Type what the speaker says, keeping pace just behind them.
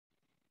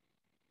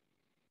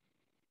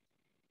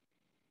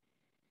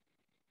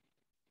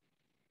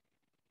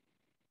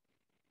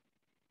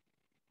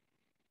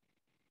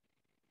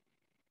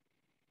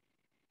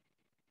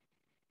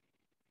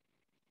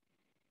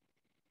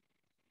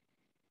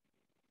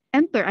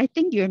Ember, I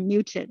think you're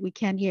muted. We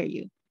can't hear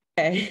you.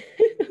 Okay,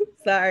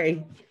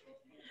 sorry.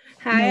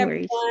 Hi, No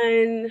worries.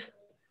 everyone.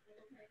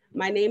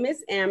 My name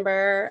is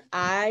Amber.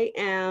 I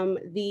am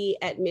the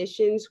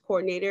admissions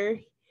coordinator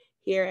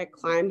here at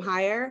Climb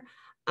Higher,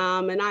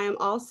 and I am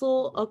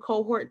also a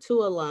cohort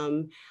 2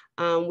 alum.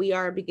 We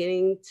are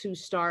beginning to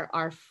start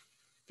our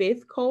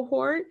fifth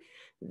cohort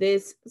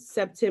this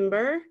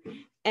September,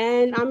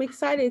 and I'm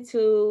excited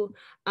to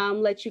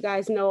let you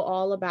guys know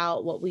all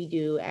about what we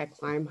do at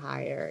Climb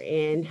Higher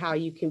and how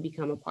you can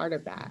become a part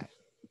of that.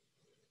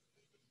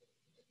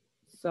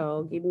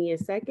 So give me a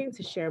second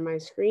to share my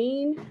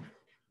screen.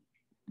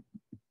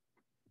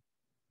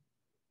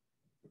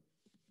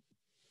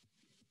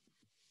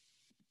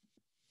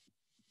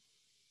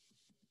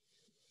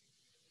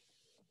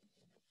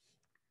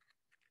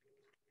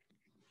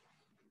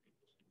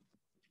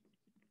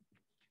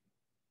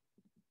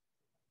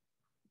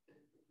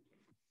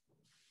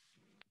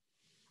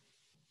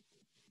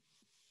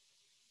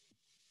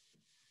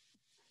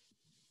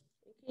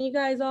 Can you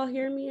guys all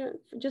hear me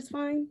just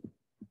fine?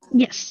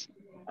 Yes.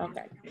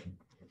 Okay.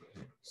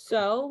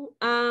 So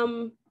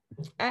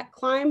at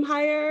Climb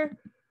Higher,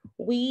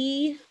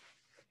 we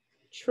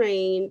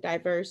train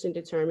diverse and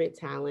determined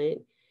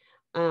talent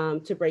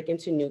to break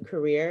into new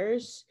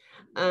careers.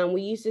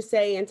 We used to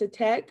say into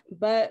tech,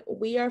 but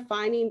we are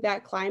finding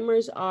that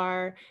climbers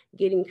are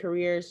getting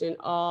careers in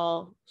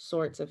all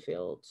sorts of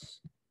fields.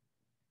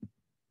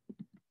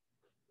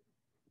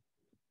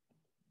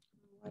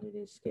 Why did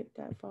it skip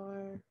that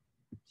far?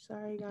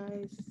 Sorry,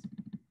 guys.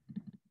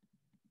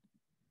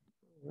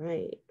 All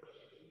right.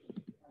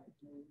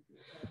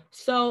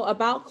 So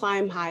about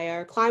Climb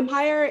Higher. Climb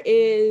Higher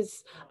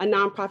is a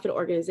nonprofit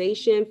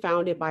organization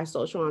founded by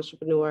social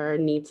entrepreneur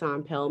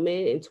Nitsan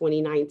Pellman in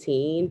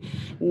 2019.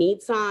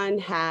 Nitsan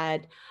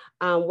had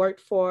worked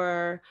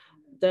for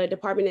the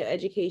Department of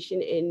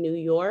Education in New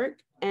York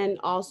and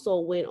also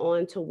went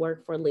on to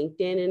work for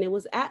LinkedIn. And it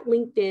was at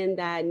LinkedIn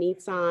that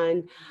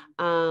Nitsan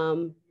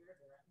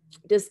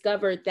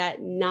discovered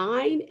that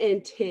 9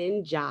 in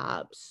 10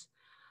 jobs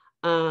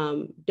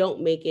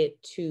don't make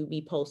it to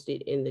be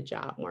posted in the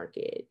job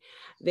market.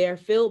 They're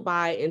filled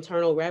by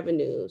internal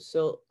revenues.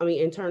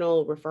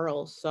 Internal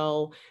referrals.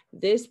 So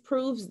this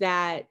proves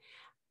that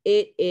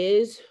it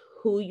is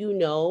who you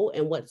know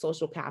and what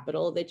social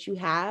capital that you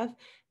have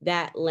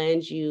that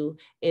lands you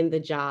in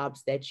the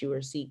jobs that you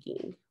are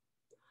seeking.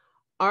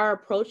 Our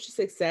approach to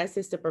success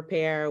is to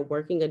prepare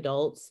working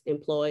adults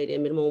employed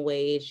in minimum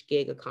wage,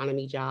 gig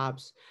economy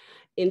jobs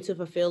into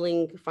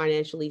fulfilling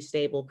financially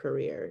stable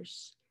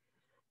careers.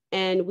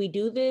 And we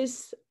do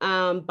this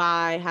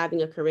by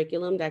having a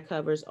curriculum that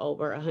covers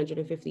over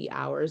 150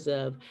 hours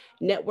of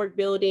network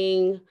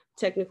building,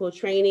 technical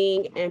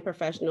training, and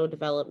professional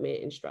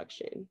development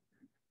instruction.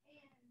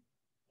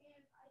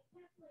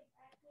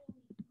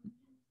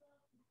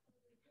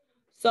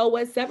 So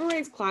what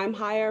separates Climb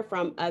Higher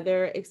from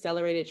other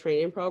accelerated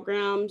training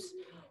programs,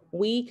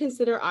 we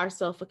consider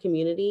ourselves a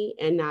community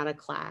and not a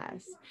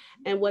class.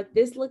 And what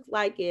this looks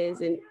like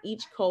is in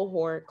each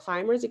cohort,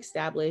 climbers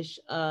establish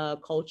a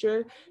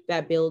culture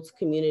that builds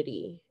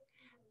community.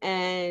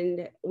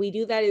 And we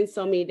do that in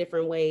so many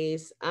different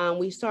ways.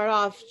 We start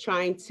off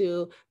trying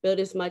to build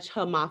as much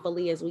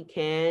homophily as we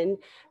can,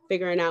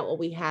 figuring out what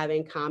we have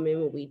in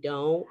common, what we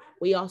don't.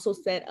 We also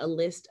set a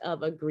list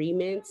of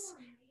agreements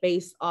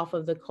based off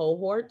of the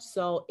cohort.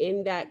 So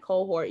in that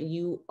cohort,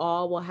 you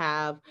all will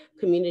have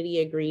community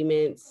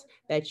agreements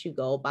that you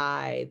go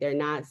by. They're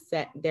not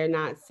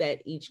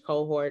set each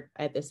cohort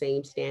at the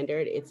same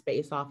standard. It's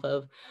based off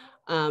of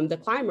the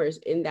climbers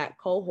in that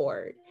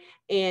cohort.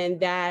 And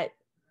that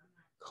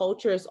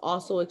culture is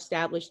also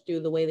established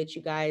through the way that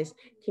you guys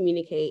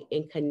communicate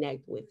and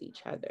connect with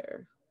each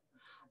other.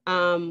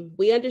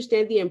 We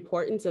understand the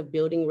importance of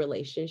building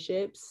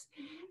relationships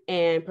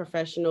and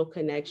professional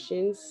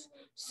connections.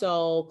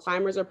 So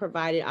climbers are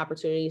provided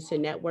opportunities to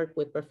network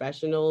with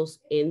professionals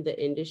in the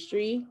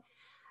industry.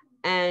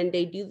 And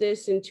they do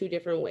this in two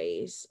different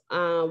ways.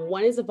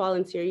 One is a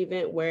volunteer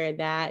event where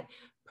that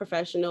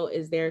professional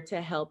is there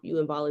to help you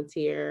and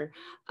volunteer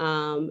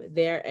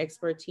their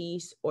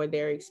expertise or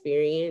their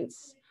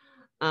experience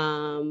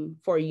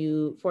for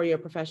your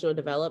professional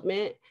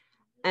development.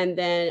 And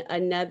then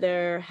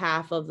another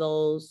half of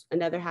those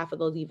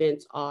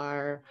events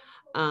are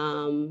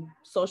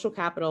social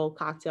capital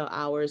cocktail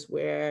hours,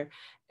 where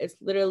it's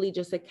literally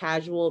just a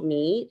casual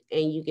meet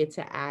and you get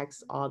to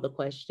ask all the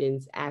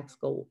questions, ask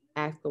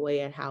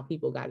away at how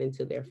people got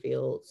into their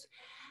fields,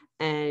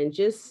 and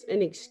just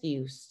an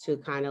excuse to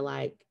kind of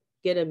like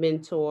get a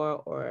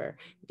mentor or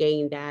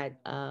gain that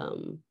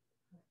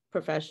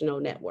professional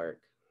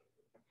network.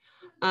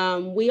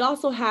 We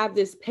also have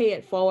this pay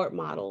it forward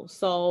model.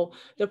 So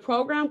the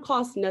program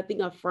costs nothing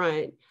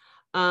upfront.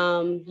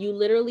 You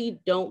literally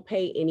don't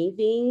pay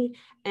anything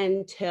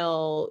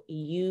until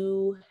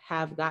you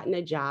have gotten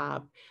a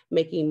job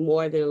making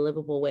more than a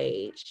livable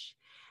wage.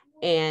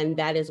 And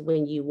that is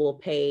when you will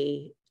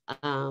pay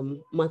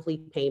monthly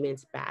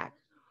payments back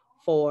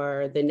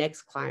for the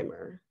next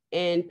climber.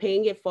 And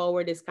paying it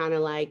forward is kind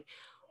of like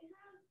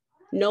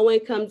No one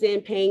comes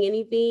in paying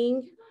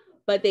anything,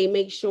 but they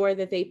make sure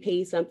that they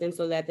pay something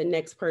so that the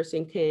next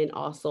person can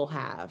also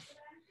have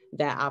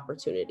that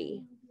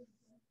opportunity.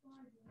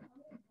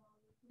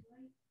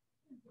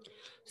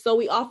 So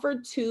we offer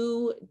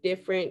 2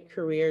 different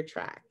career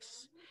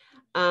tracks.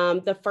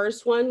 The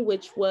first one,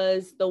 which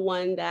was the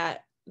one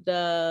that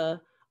the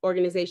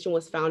organization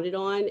was founded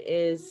on,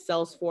 is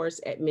Salesforce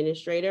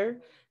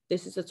Administrator.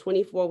 This is a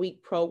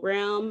 24-week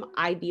program,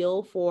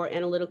 ideal for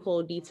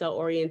analytical,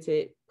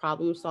 detail-oriented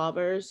problem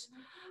solvers.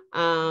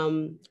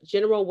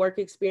 General work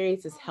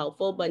experience is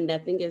helpful, but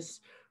nothing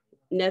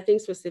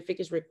specific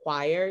is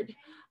required.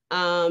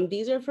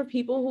 These are for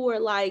people who are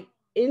like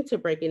into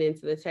breaking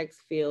into the tech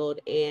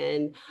field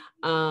and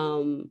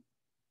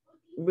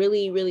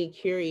really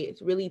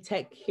curious, really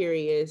tech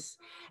curious.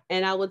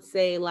 And I would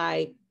say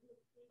like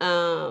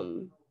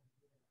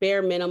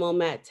bare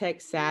minimum at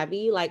tech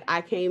savvy. Like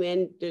I came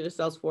in through the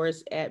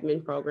Salesforce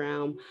admin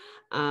program.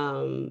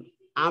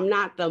 I'm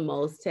not the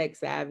most tech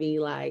savvy.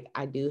 Like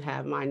I do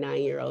have my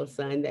 9-year-old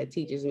son that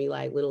teaches me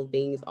like little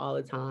things all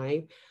the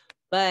time.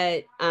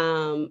 But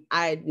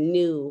I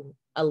knew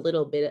a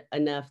little bit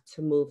enough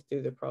to move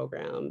through the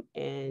program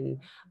and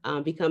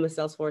become a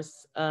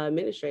Salesforce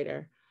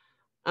administrator.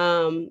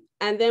 And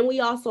then we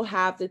also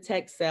have the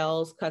tech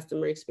sales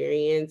customer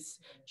experience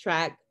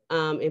track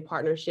in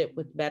partnership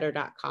with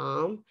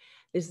better.com.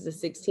 This is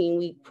a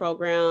 16-week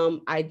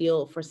program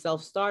ideal for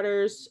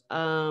self-starters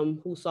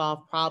who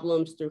solve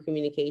problems through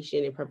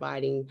communication and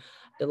providing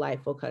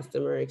delightful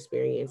customer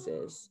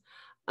experiences.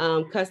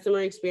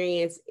 Customer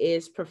experience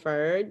is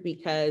preferred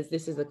because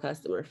this is a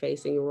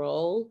customer-facing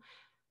role.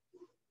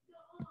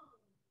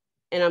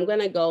 And I'm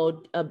gonna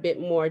go a bit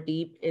more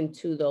deep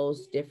into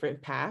those different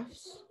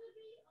paths.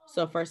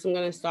 So first I'm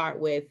gonna start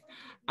with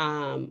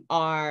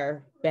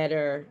our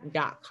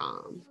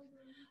better.com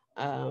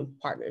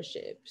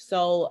partnership.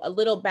 So a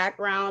little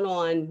background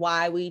on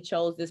why we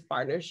chose this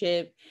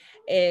partnership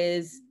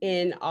is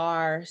in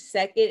our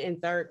second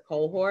and third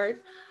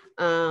cohort,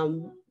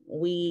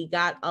 we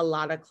got a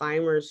lot of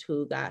climbers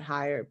who got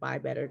hired by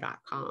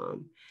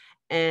better.com.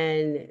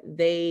 And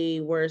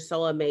they were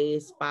so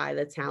amazed by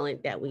the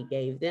talent that we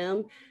gave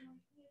them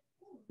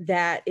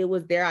that it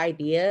was their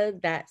idea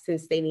that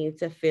since they needed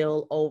to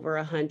fill over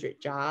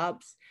 100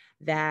 jobs,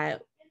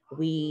 that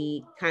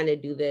we kind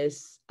of do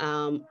this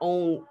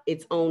own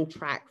its own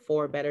track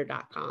for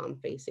better.com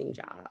facing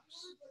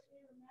jobs.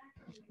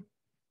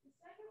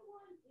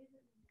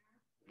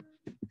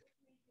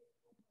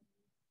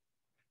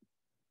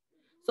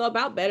 So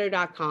about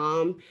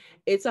better.com,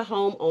 it's a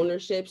home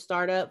ownership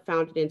startup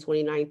founded in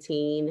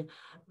 2019.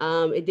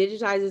 It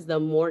digitizes the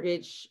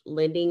mortgage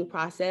lending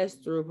process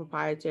through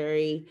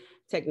proprietary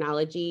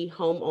technology.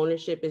 Home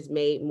ownership is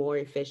made more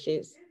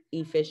efficient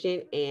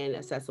and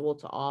accessible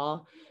to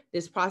all.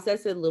 This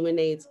process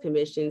eliminates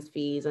commissions,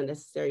 fees,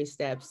 unnecessary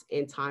steps,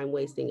 and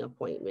time-wasting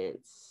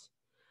appointments.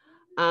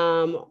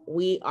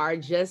 We are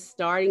just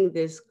starting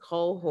this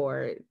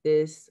cohort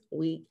this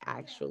week,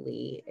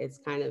 actually. It's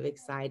kind of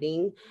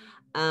exciting.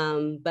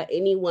 But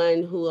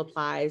anyone who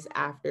applies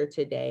after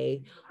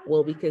today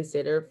will be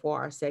considered for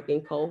our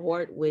second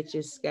cohort, which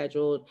is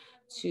scheduled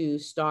to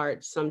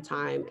start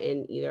sometime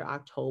in either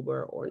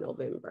October or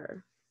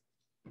November.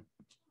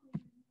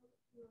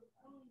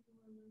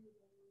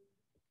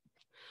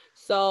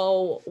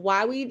 So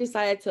why we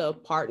decided to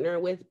partner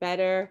with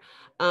Better,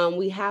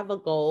 we have a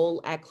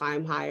goal at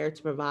Climb Higher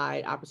to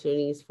provide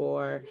opportunities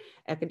for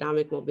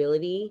economic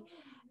mobility.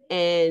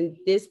 And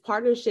this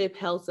partnership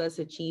helps us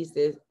achieve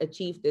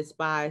this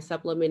by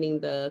supplementing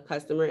the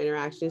customer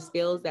interaction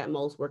skills that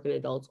most working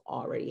adults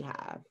already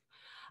have.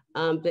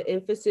 The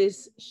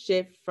emphasis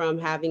shift from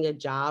having a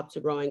job to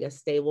growing a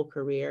stable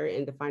career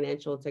in the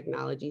financial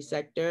technology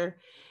sector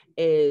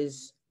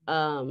is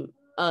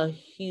a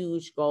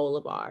huge goal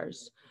of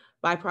ours.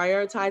 By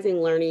prioritizing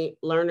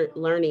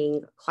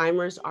learning,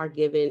 climbers are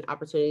given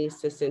opportunities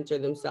to center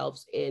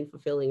themselves in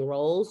fulfilling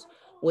roles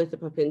with the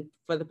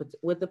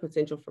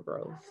potential for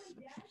growth.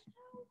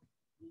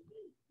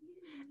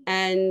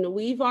 And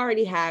we've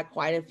already had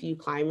quite a few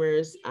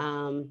climbers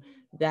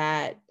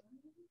that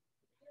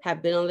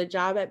have been on the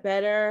job at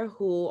Better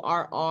who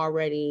are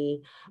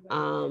already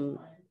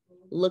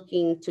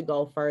looking to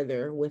go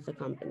further with the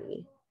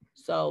company.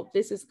 So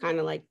this is kind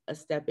of like a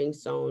stepping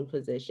stone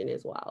position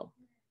as well.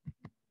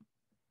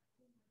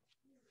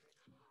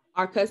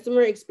 Our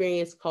customer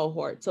experience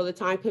cohort. So the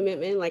time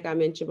commitment, like I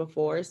mentioned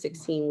before, is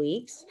 16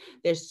 weeks.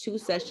 There's 2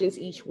 sessions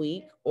each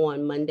week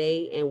on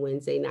Monday and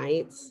Wednesday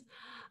nights.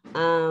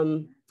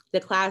 The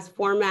class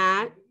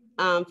format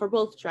for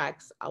both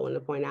tracks, I want to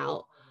point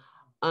out,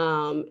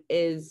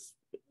 is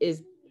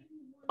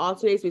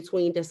alternates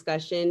between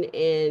discussion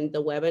in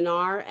the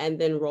webinar and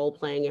then role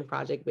playing and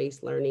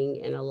project-based learning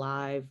in a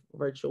live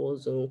virtual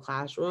Zoom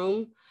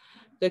classroom.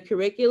 The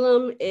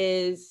curriculum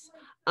is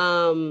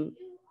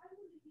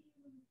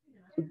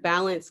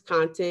balanced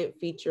content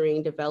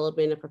featuring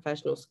development of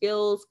professional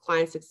skills,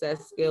 client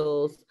success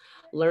skills,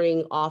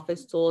 learning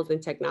office tools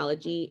and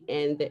technology,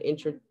 and the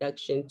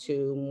introduction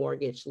to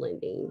mortgage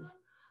lending.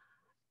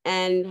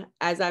 And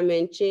as I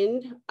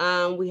mentioned,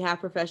 we have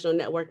professional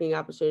networking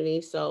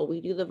opportunities. So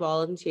we do the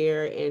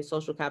volunteer and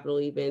social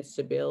capital events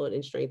to build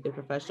and strengthen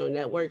professional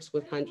networks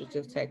with hundreds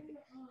of tech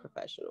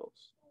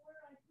professionals.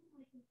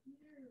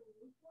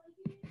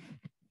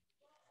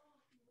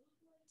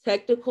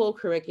 Technical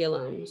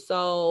curriculum.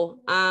 So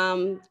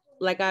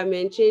like I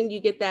mentioned, you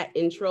get that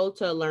intro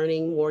to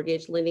learning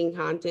mortgage lending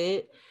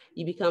content.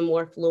 You become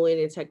more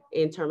fluent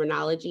in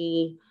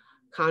terminology,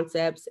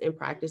 concepts, and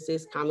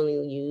practices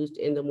commonly used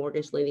in the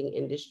mortgage lending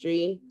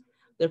industry.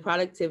 The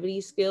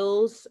productivity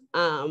skills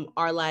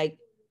are like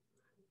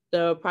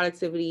the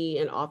productivity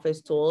and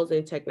office tools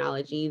and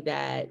technology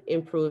that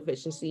improve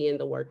efficiency in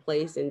the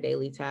workplace and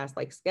daily tasks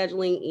like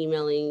scheduling,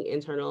 emailing,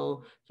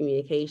 internal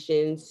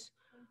communications.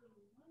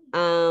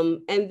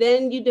 And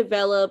then you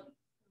develop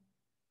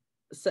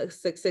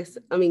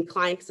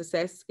client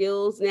success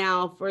skills.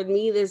 Now, for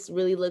me, this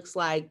really looks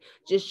like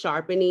just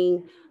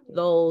sharpening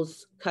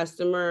those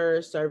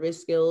customer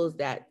service skills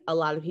that a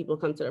lot of people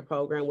come to the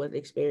program with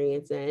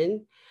experience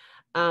in.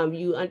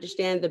 You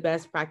understand the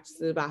best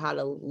practices about how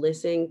to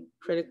listen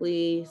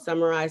critically,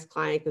 summarize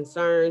client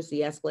concerns,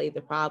 de-escalate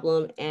the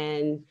problem,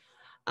 and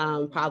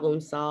problem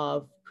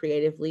solve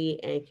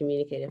creatively and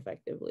communicate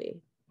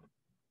effectively.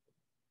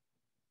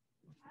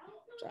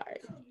 Sorry.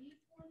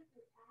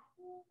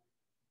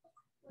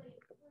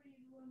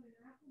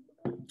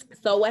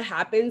 So what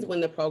happens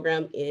when the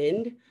program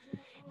ends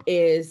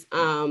is,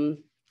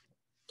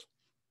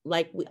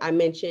 like I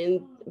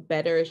mentioned,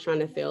 Better is trying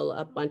to fill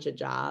a bunch of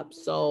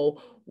jobs.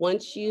 So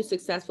once you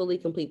successfully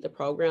complete the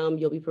program,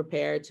 you'll be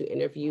prepared to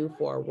interview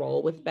for a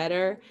role with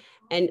Better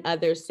and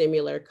other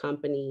similar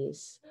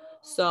companies.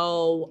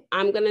 So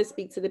I'm gonna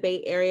speak to the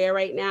Bay Area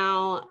right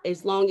now.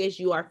 As long as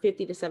you are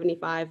 50 to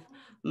 75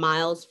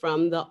 miles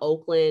from the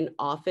Oakland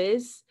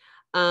office,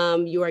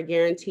 you are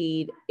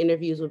guaranteed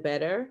interviews with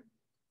Better.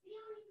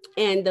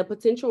 And the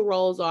potential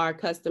roles are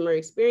customer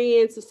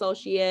experience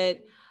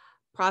associate,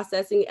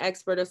 processing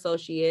expert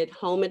associate,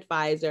 home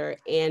advisor,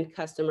 and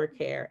customer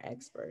care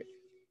expert.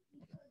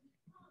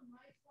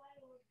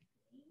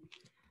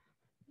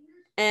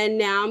 And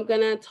now I'm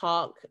gonna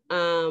talk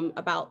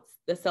about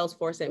the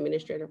Salesforce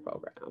Administrator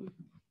Program.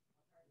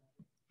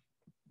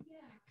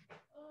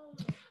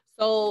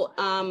 So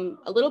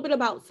a little bit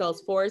about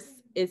Salesforce.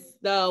 It's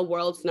the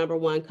world's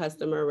 #1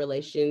 customer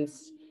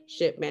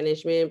relationship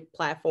management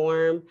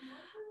platform.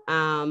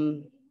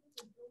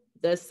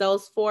 The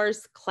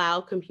Salesforce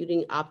cloud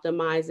computing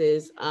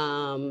optimizes,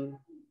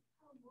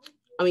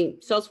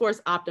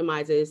 Salesforce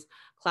optimizes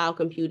cloud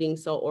computing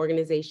so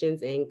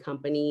organizations and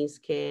companies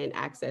can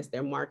access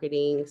their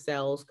marketing,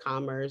 sales,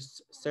 commerce,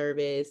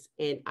 service,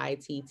 and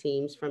IT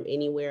teams from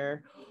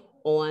anywhere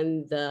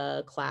on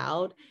the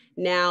cloud.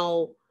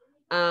 Now,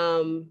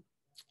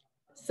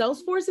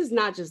 Salesforce is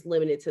not just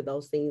limited to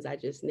those things I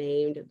just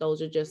named.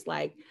 Those are just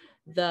like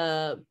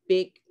the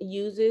big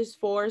uses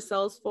for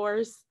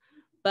Salesforce.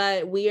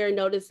 But we are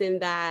noticing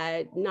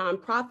that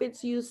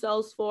nonprofits use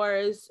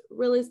Salesforce,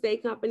 real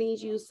estate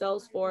companies use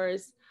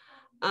Salesforce.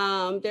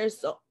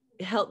 There's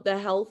the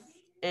health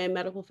and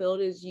medical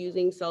field is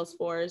using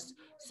Salesforce.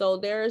 So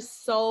there's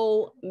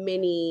so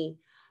many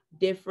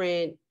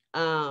different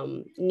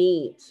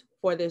needs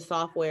for this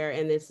software.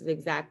 And this is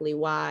exactly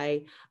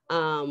why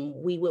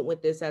we went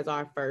with this as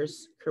our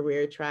first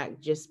career track,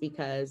 just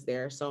because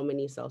there are so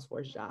many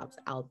Salesforce jobs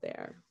out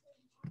there.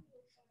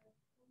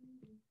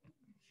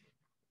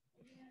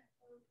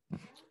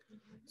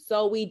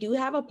 So we do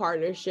have a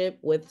partnership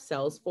with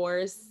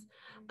Salesforce.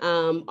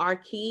 Our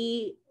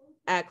key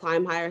at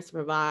Climb Higher is to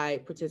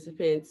provide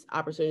participants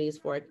opportunities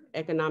for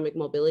economic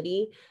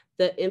mobility.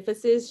 The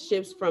emphasis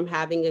shifts from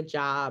having a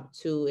job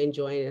to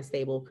enjoying a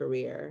stable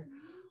career.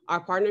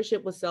 Our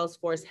partnership with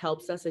Salesforce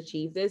helps us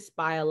achieve this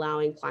by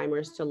allowing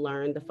climbers to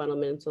learn the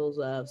fundamentals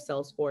of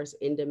Salesforce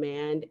in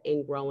demand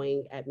and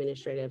growing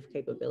administrative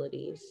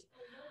capabilities.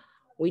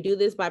 We do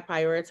this by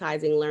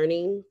prioritizing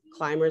learning.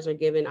 Climbers are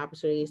given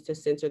opportunities to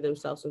center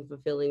themselves in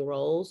fulfilling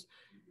roles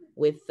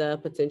with the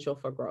potential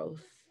for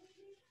growth.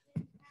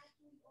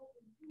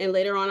 And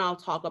later on, I'll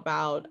talk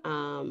about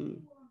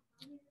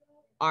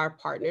our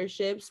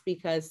partnerships,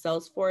 because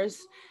Salesforce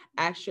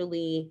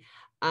actually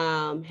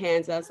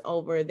hands us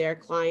over their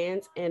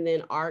clients, and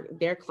then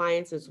their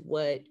clients is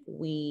what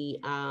we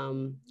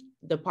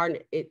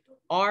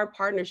our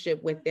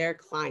partnership with their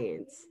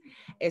clients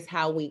is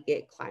how we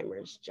get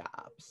climbers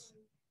jobs.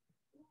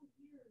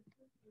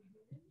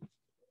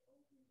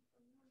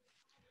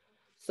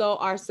 So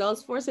our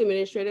Salesforce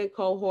Administrator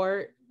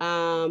cohort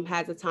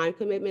has a time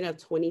commitment of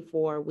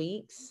 24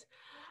 weeks.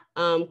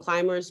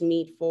 Climbers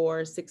meet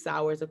for 6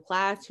 hours of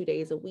class, 2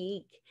 days a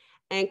week,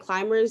 and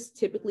climbers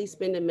typically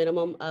spend a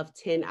minimum of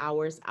 10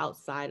 hours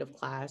outside of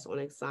class on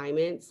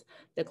assignments.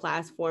 The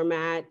class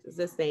format is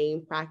the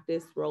same: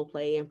 practice, role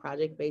play, and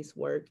project-based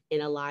work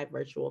in a live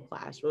virtual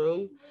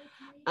classroom.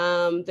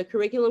 The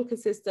curriculum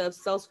consists of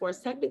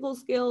Salesforce technical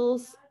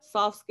skills,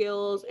 soft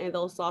skills, and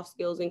those soft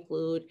skills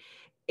include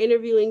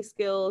interviewing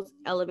skills,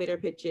 elevator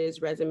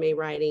pitches, resume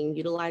writing,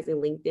 utilizing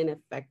LinkedIn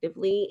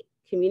effectively,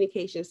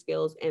 communication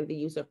skills, and the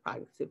use of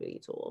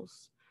productivity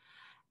tools.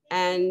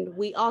 And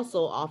we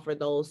also offer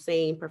those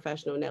same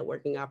professional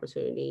networking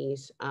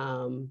opportunities,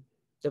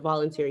 the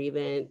volunteer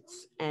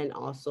events, and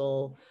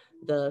also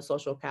the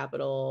social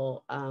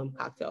capital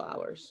cocktail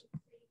hours.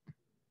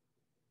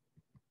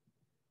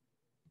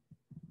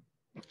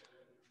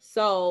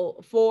 So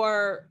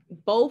for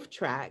both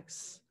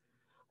tracks,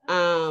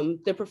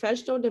 the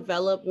professional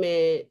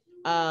development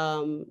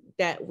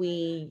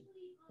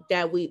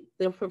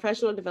the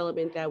professional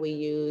development that we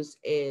use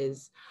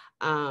is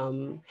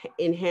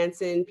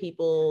enhancing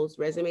people's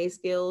resume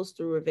skills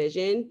through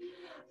revision,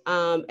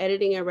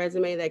 editing a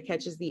resume that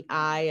catches the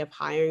eye of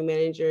hiring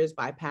managers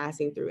by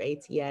passing through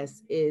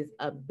ATS is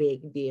a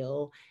big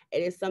deal.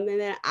 It is something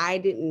that I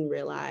didn't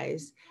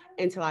realize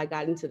until I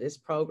got into this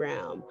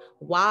program.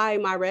 Why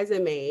my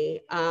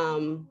resume,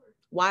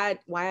 why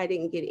I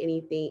didn't get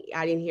anything,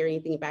 I didn't hear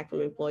anything back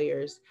from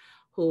employers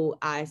who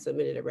I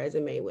submitted a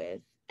resume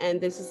with.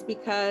 And this is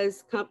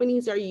because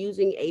companies are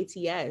using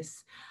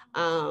ATS.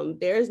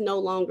 There's no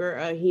longer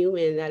a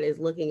human that is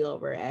looking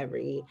over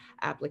every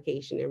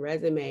application and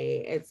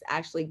resume. It's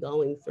actually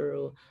going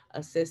through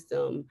a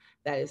system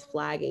that is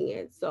flagging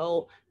it.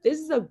 So this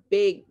is a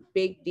big,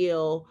 big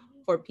deal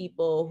for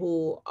people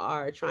who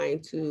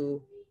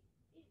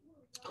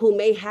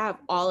may have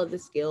all of the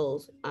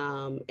skills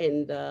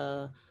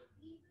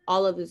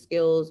all of the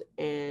skills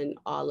and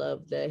all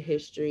of the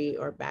history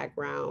or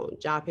background,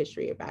 job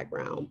history or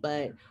background,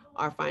 but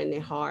are finding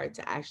it hard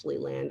to actually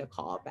land a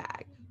call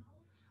back.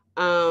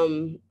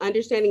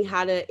 Understanding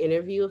how to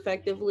interview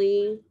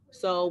effectively.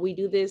 So we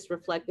do this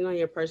reflecting on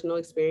your personal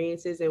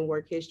experiences and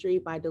work history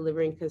by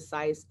delivering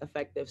concise,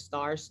 effective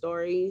STAR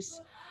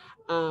stories,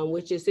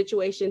 which is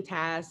situation,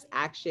 task,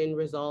 action,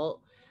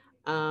 result.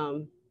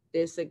 Um,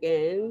 this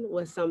again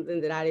was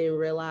something that I didn't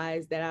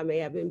realize that I may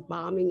have been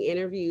bombing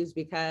interviews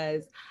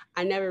because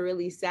I never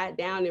really sat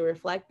down and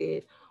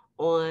reflected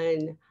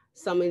on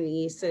some of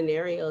these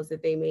scenarios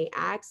that they may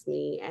ask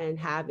me, and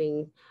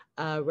having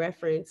a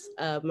reference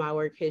of my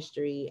work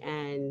history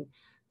and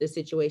the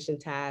situation,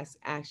 task,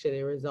 action,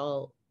 and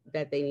result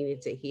that they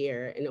needed to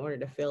hear in order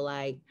to feel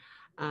like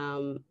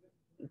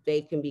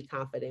they can be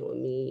confident with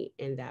me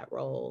in that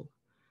role.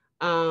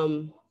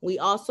 We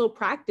also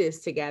practice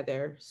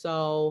together.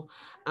 So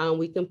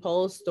we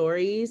compose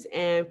stories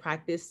and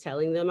practice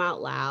telling them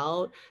out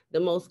loud. The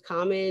most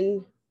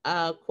common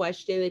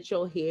question that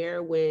you'll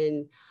hear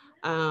when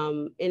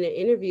in an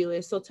interview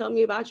is, so tell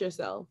me about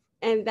yourself.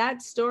 And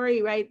that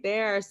story right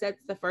there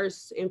sets the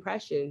first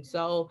impression.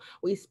 So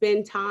we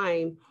spend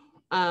time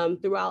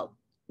throughout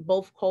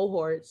both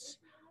cohorts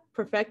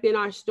perfecting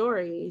our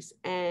stories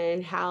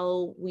and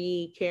how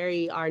we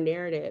carry our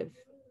narrative,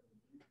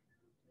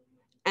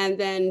 and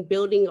then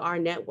building our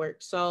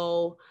network.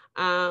 So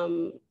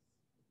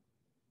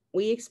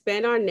we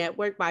expand our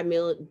network by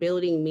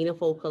building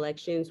meaningful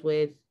connections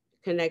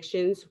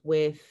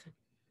with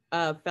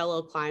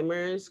fellow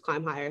climbers,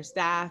 Climb Higher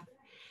staff,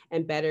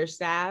 and better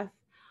staff.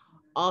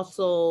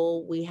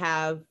 Also, we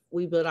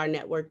build our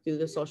network through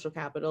the social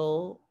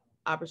capital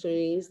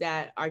opportunities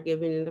that are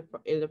given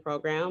in the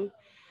program.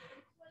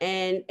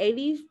 And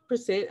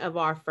 80% of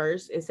our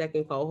first and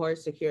second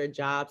cohorts secured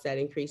jobs that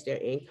increased their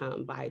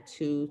income by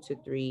 2 to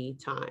 3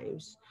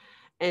 times.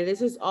 And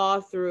this is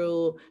all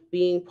from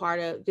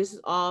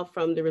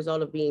the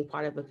result of being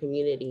part of a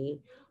community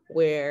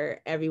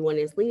where everyone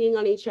is leaning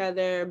on each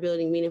other,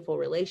 building meaningful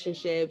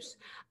relationships,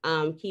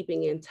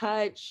 keeping in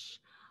touch.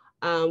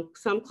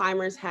 Some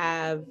climbers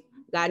have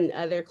gotten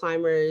other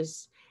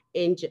climbers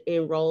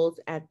enrolled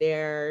at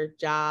their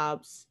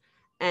jobs.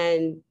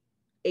 And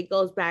it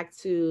goes back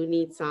to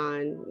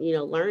Nitsan,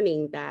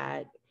 learning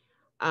that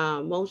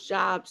most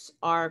jobs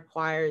are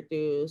acquired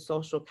through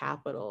social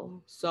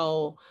capital.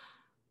 So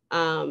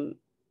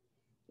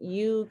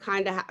you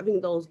kind of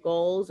having those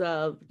goals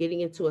of getting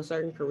into a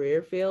certain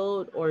career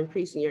field or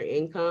increasing your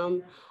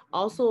income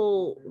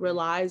also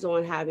relies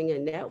on having a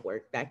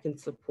network that can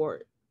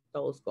support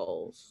those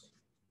goals.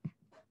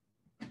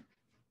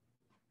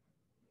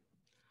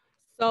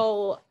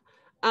 So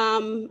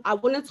I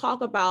want to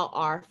talk about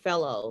our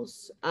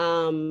fellows.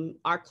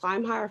 Our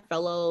Climb Higher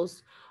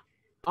fellows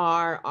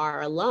are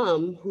our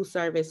alum who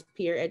serve as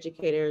peer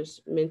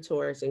educators,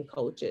 mentors, and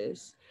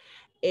coaches.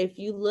 If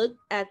you look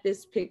at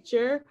this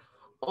picture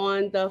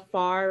on the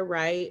far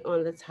right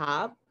on the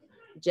top,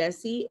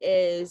 Jesse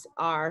is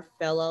our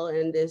fellow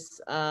in this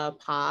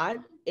pod.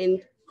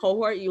 In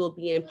cohort, you will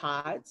be in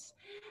pods.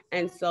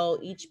 And so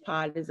each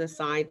pod is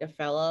assigned a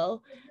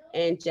fellow.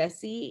 And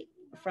Jesse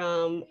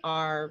from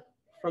our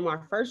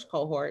first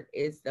cohort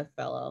is a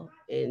fellow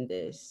in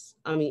this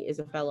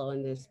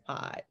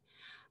pod.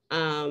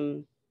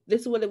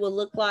 This is what it will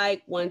look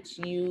like once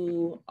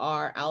you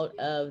are out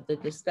of the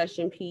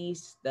discussion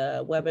piece,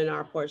 the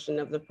webinar portion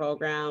of the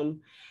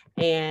program,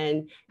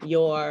 and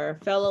your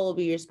fellow will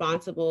be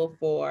responsible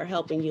for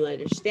helping you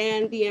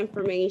understand the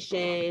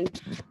information,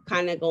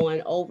 kind of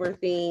going over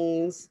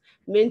things,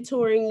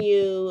 mentoring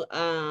you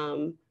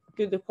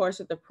through the course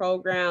of the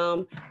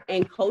program,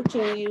 and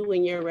coaching you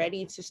when you're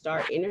ready to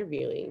start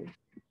interviewing.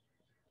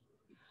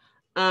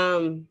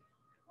 Our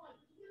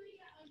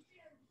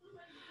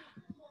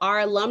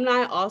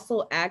alumni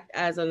also act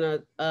as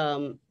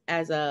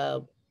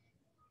a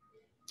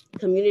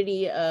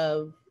community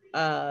of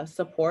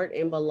support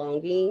and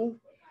belonging.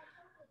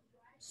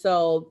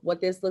 So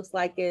what this looks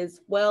like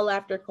is, well,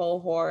 after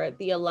cohort,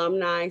 the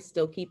alumni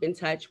still keep in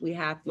touch. We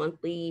have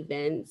monthly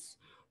events.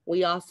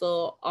 We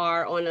also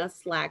are on a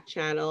Slack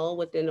channel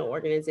within the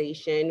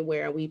organization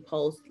where we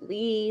post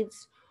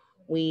leads.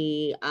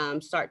 We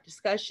start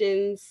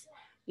discussions.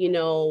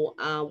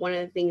 One of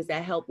the things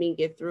that helped me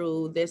get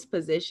through this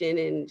position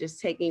and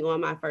just taking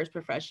on my first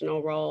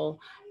professional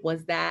role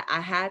was that I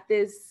had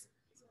this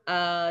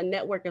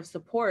network of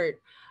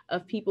support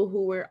of people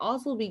who were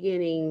also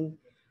beginning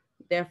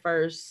their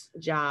first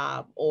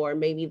job, or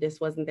maybe this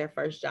wasn't their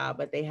first job,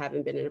 but they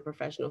haven't been in a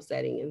professional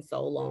setting in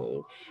so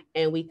long.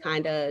 And we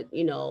kind of,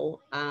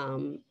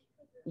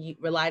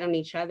 relied on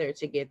each other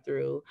to get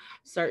through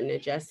certain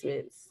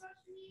adjustments.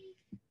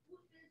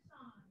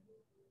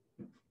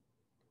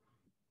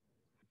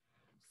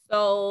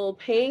 So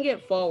paying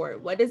it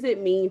forward, what does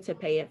it mean to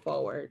pay it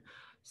forward?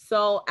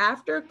 So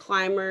after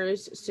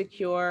climbers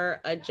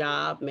secure a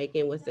job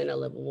making within a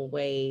livable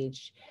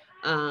wage,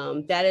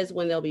 that is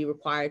when they'll be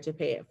required to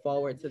pay it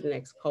forward to the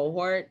next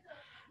cohort.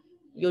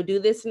 You'll do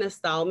this in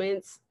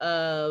installments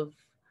of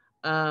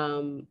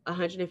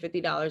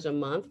 $150 a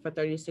month for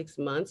 36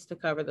 months to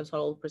cover the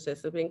total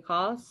participant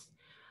costs.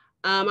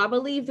 I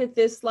believe that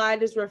this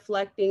slide is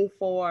reflecting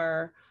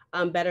for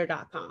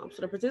Better.com.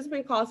 So the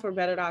participant cost for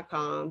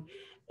Better.com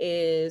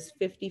is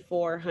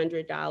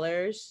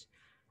 $5,400.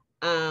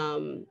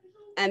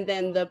 And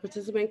then the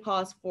participant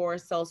cost for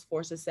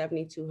Salesforce is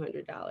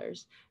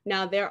 $7,200.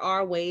 Now, there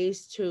are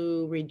ways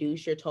to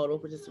reduce your total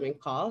participant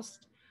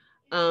cost.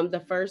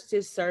 The first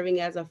is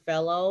serving as a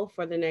fellow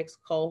for the next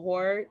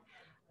cohort.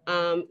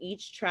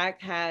 Each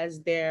track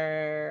has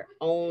their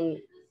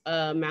own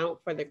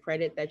amount for the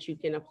credit that you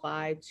can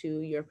apply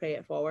to your pay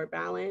it forward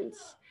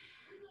balance.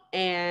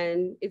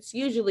 And it's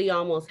usually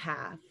almost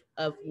half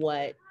of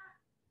what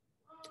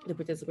the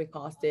participant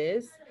cost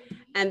is.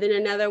 And then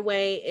another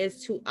way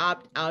is to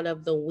opt out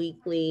of the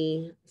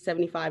weekly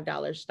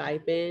 $75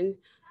 stipend.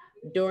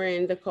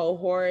 During the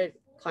cohort,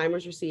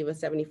 climbers receive a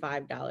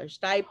 $75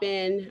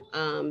 stipend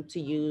to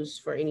use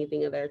for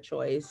anything of their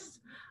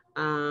choice.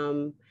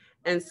 And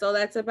so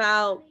that's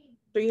about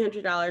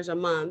 $300 a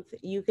month.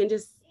 You can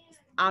just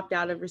opt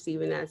out of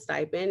receiving that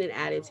stipend and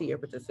add it to your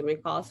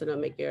participant cost, and it'll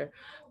make your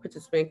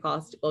participant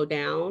cost go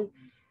down.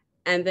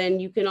 And then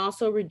you can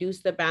also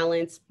reduce the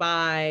balance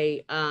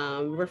by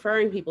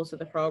referring people to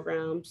the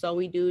program. So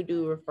we do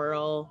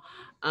referral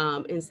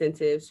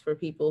incentives for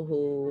people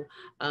who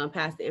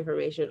pass the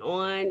information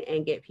on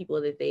and get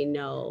people that they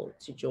know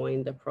to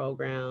join the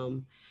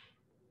program.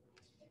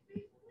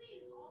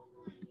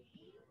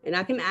 And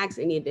I can ask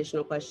any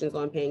additional questions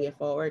on paying it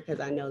forward,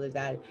 because I know that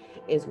that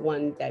is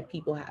one that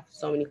people have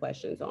so many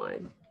questions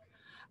on.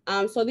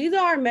 So these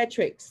are our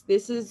metrics.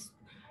 This is,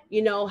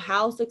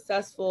 how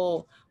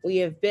successful we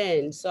have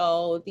been.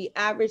 So the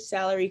average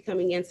salary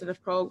coming into the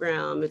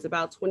program is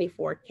about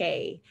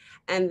 $24K.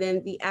 And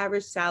then the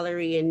average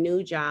salary in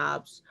new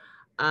jobs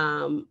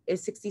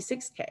is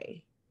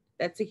 $66K.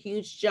 That's a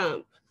huge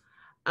jump.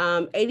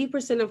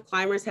 80% of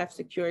climbers have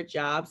secured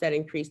jobs that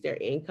increase their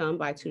income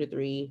by 2 to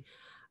 3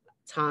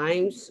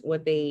 times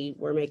what they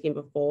were making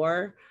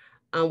before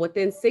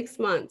within 6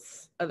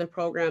 months of the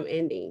program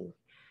ending.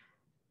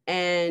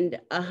 And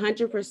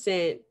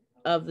 100%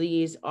 of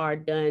these are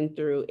done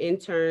through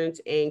interns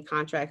and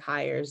contract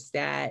hires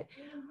that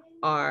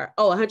are,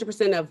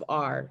 100% of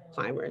our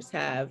climbers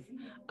have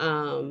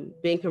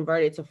been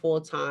converted to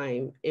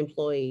full-time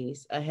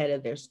employees ahead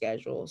of their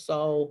schedule.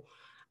 So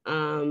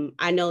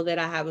I know that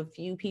I have a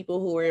few people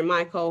who are in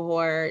my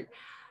cohort.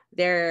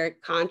 Their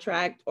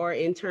contract or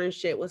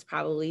internship was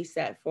probably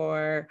set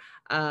for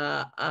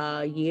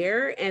a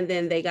year, and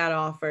then they got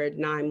offered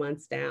 9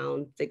 months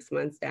down, 6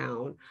 months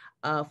down,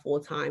 a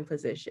full-time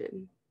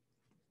position.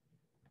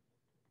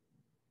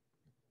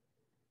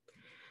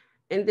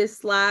 In this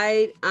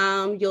slide,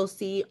 you'll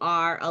see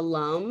our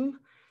alum,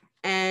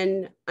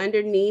 and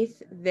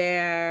underneath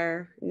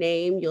their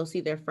name, you'll see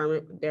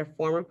their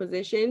former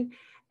position.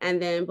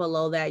 And then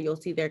below that, you'll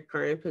see their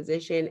current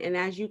position. And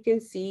as you can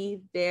see,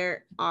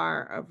 there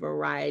are a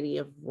variety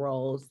of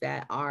roles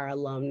that our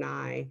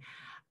alumni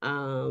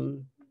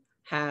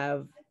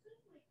have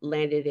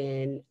landed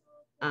in,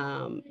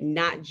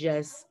 not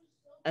just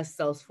a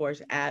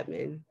Salesforce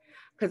admin.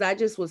 Because I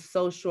just was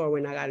so sure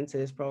when I got into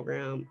this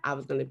program, I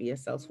was going to be a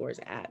Salesforce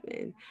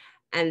admin.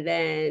 And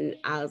then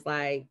I was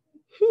like,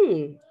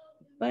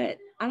 but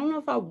I don't know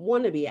if I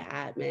want to be an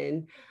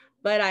admin,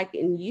 but I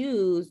can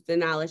use the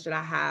knowledge that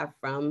I have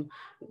from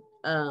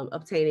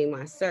obtaining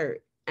my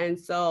cert. And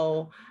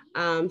so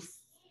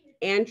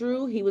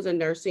Andrew, he was a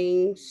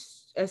nursing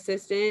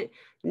assistant.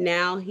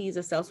 Now he's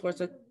a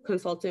Salesforce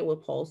consultant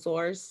with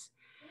PoleSource.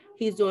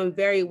 He's doing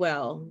very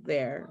well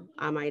there,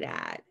 I might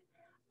add.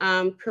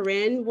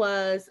 Corinne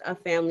was a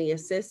family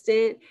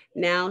assistant.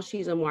 Now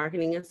she's a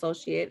marketing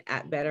associate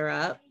at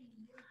BetterUp.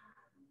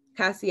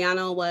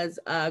 Cassiano was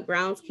a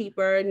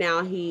groundskeeper.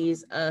 Now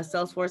he's a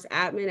Salesforce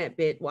admin at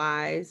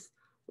Bitwise.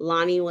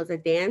 Lonnie was a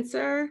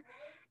dancer,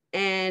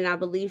 and I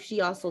believe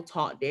she also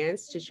taught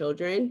dance to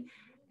children.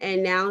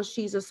 And now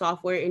she's a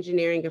software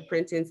engineering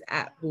apprentice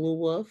at Blue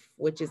Wolf,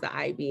 which is the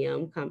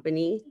IBM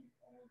company.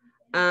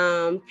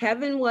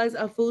 Kevin was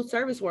a food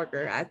service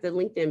worker at the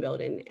LinkedIn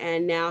building,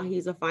 and now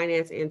he's a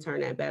finance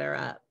intern at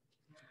BetterUp.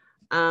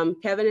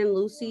 Kevin and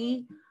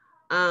Lucy,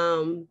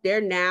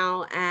 they're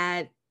now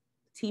at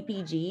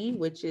TPG,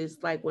 which is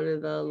like one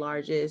of the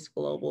largest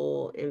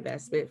global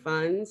investment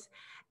funds.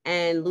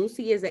 And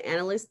Lucy is an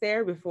analyst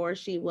there before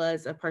she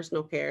was a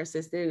personal care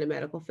assistant in the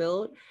medical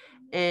field.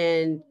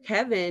 And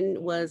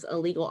Kevin was a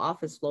legal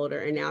office floater,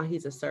 and now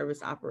he's a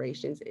service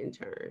operations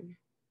intern.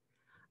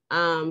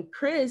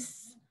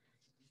 Chris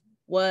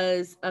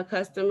was a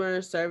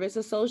customer service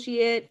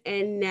associate,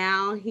 and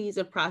now he's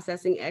a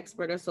processing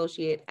expert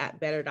associate at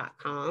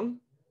better.com.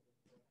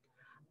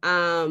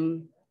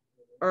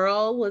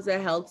 Earl was a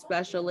health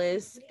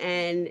specialist,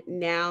 and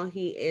now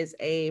he is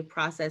a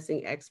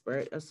processing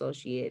expert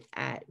associate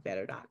at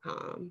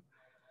better.com.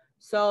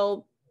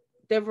 So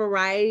the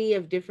variety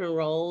of different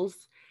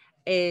roles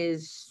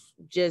is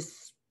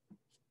just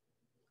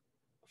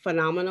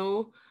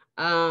phenomenal.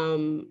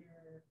 Sasanda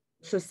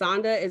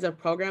is a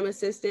program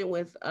assistant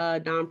with a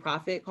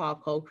nonprofit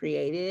called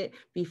Co-Created.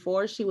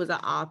 Before she was an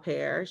au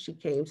pair, she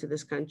came to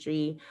this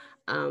country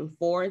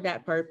for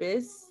that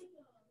purpose.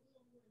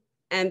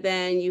 And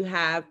then you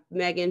have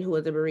Megan, who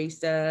is a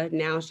barista.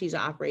 Now she's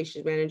an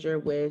operations manager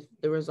with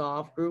the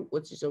Resolve Group,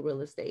 which is a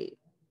real estate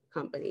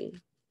company.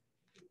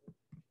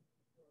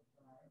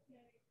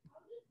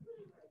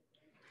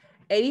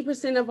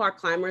 80% of our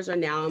climbers are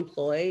now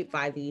employed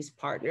by these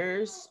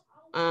partners.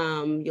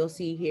 You'll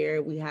see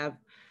here, we have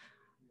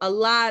a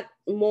lot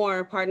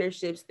more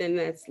partnerships than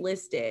that's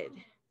listed.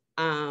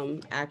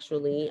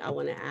 Actually, I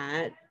want to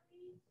add.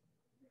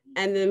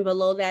 And then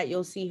below that,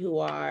 you'll see who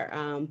our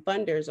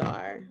funders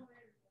are.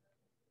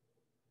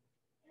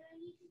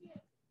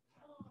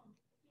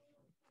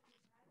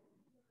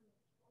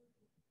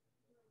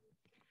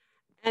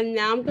 And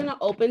now I'm going to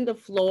open the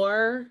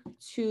floor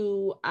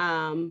to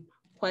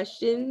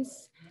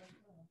questions.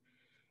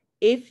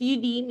 If you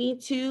need me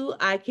to,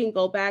 I can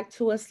go back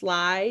to a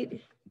slide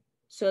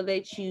so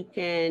that you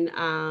can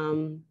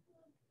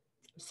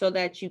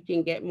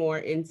get more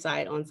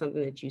insight on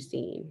something that you've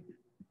seen.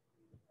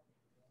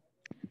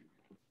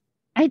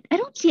 I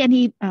don't see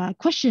any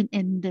question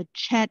in the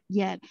chat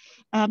yet,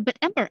 but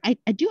Amber, I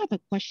do have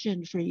a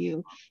question for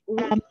you.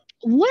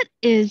 What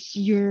is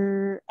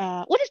the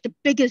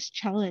biggest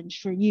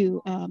challenge for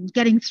you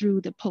getting through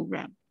the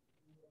program?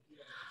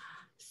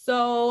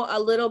 So a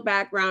little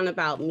background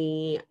about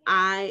me.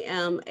 I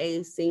am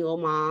a single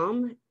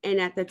mom. And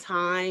at the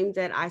time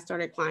that I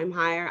started Climb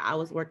Higher, I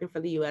was working for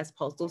the US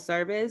Postal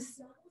Service,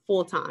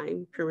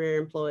 full-time career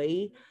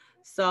employee.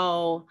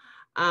 So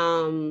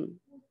I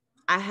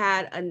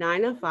had a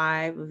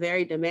 9-to-5,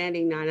 very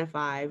demanding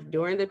 9-to-5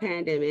 during the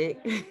pandemic.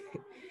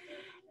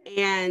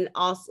 And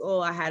also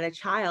I had a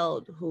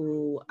child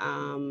who,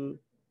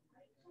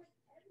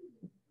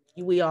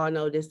 we all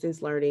know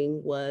distance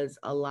learning was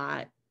a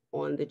lot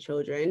on the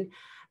children.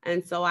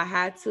 And so I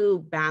had to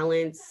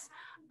balance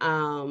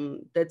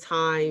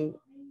the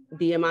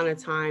amount of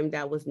time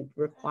that was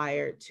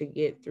required to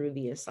get through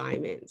the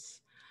assignments.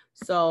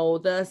 So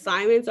the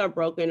assignments are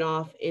broken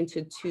off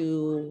into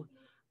two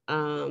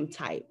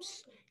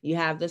types. You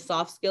have the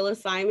soft skill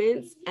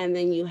assignments, and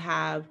then you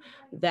have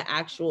the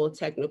actual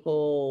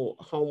technical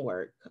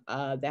homework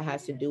that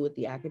has to do with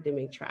the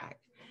academic track.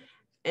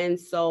 And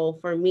so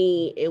for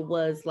me, it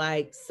was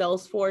like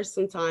Salesforce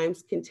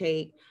sometimes can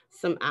take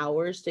some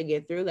hours to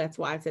get through. That's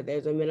why I said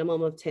there's a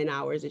minimum of 10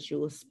 hours that you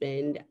will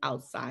spend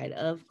outside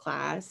of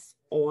class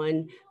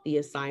on the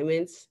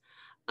assignments.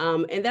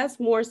 And that's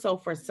more so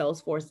for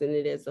Salesforce than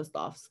it is the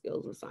soft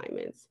skills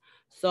assignments.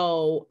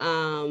 So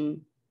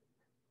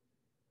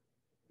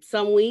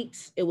some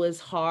weeks it was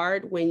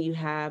hard when you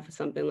have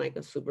something like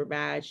a super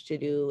badge to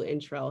do in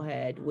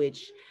Trailhead,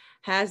 which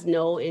has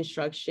no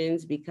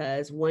instructions,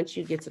 because once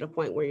you get to the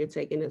point where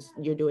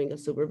you're doing a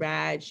super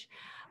badge,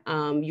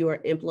 you are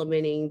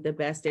implementing the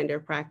best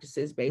standard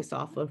practices based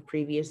off of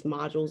previous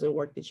modules and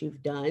work that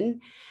you've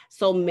done.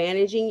 So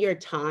managing your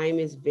time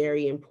is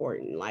very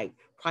important, like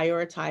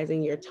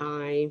prioritizing your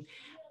time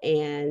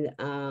and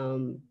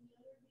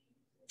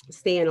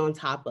staying on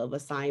top of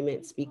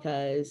assignments,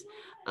 because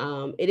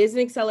it is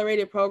an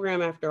accelerated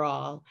program after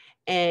all,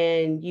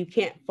 and you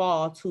can't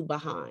fall too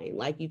behind.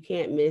 Like you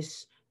can't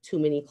miss too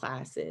many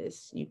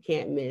classes. You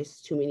can't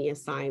miss too many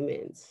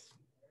assignments.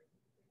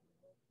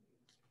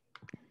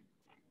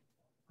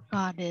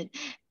 Got it.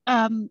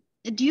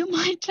 Do you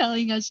mind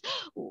telling us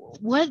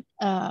what,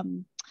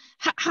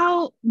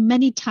 how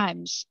many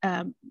times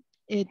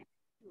it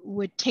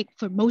would take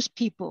for most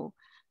people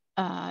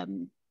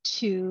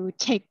to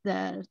take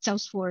the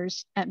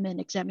Salesforce admin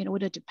exam in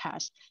order to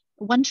pass?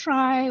 One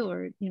try,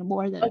 or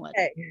more than one?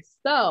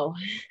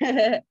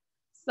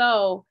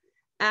 So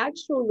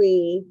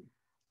actually,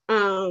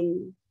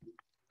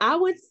 I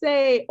would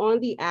say on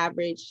the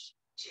average,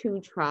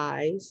 2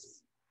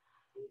 tries.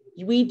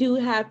 We do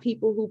have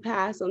people who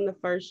pass on the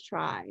first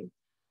try.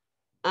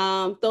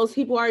 Those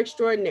people are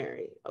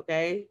extraordinary,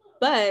 okay?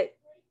 But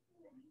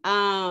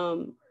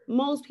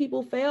most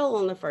people fail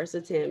on the first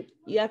attempt.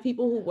 You have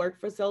people who work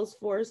for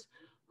Salesforce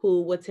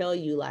who would tell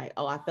you like,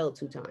 oh, I failed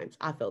 2 times,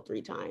 I failed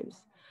 3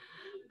 times.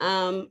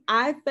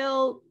 I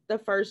failed the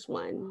first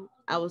one.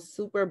 I was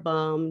super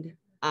bummed.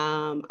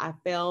 I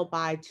failed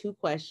by 2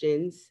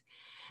 questions.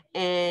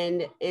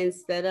 And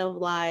instead of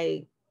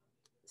like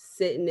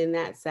sitting in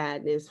that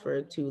sadness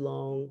for too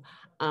long,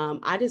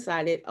 I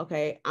decided,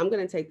 okay, I'm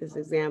going to take this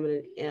exam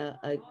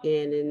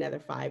again in another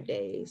 5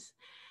 days.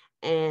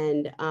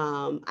 And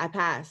I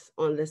passed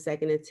on the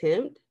second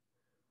attempt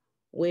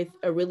with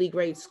a really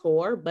great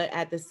score. But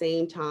at the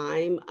same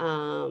time,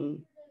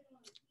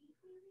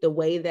 the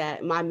way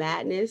that my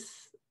madness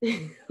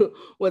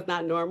was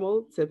not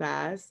normal to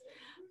pass.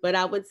 But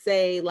I would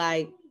say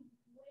like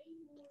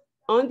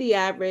on the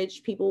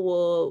average,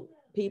 people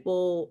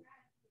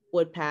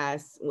would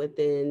pass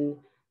within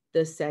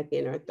the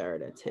second or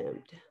third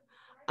attempt.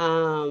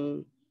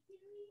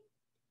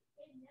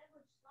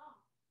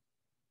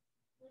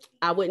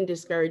 I wouldn't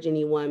discourage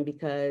anyone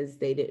because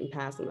they didn't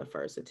pass on the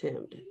first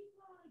attempt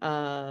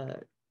to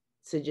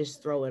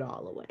just throw it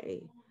all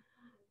away.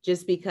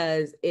 Just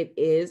because it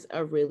is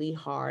a really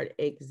hard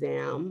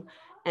exam.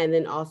 And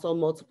then also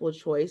multiple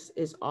choice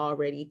is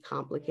already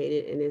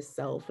complicated in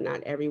itself.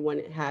 Not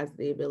everyone has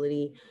the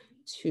ability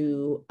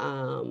to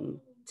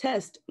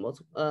test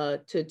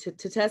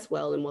to test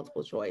well in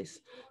multiple choice.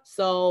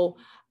 So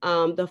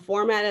the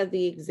format of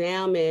the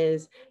exam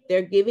is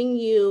they're giving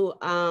you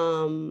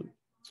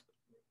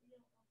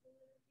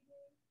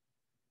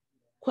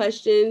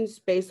questions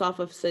based off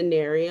of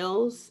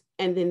scenarios,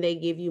 and then they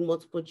give you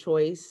multiple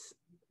choice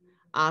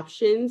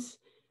options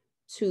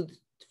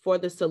for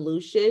the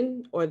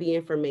solution or the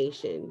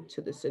information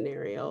to the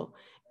scenario,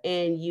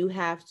 and you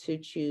have to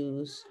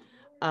choose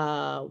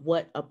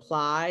what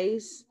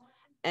applies.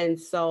 And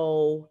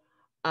so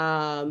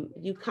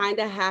you kind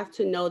of have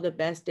to know the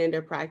best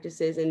standard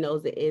practices and know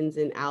the ins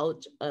and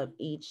outs of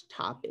each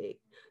topic.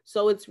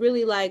 So it's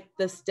really like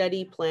the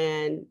study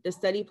plan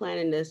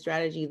and the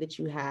strategy that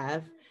you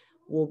have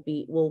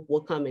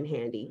will come in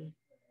handy.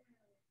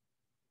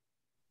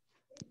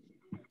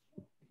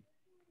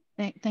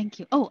 Thank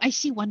you. Oh, I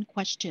see one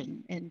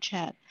question in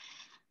chat.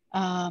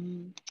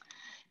 The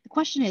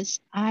question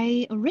is,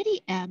 I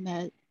already am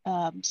a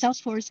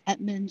Salesforce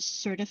admin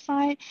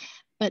certified,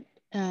 but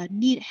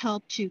need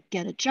help to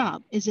get a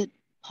job. Is it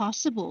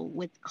possible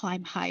with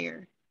Climb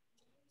Higher?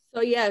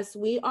 So yes,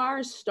 we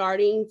are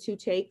starting to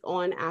take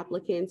on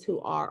applicants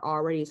who are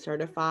already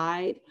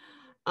certified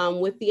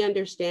with the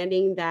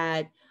understanding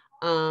that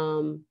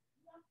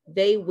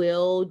they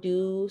will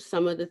do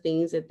some of the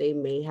things that they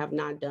may have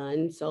not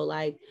done. So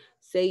like,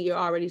 say you're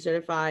already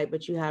certified,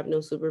 but you have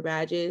no super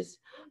badges.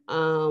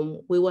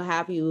 We will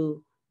have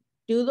you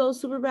do those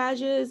super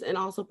badges and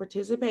also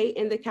participate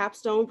in the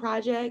capstone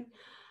project.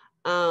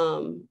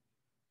 And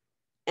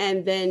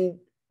then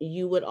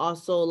you would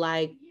also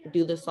like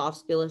do the soft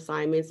skill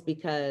assignments,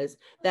 because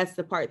that's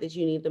the part that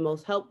you need the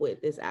most help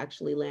with, is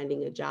actually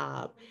landing a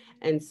job.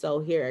 And so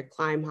here at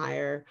Climb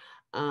Higher,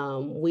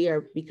 we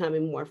are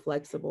becoming more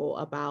flexible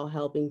about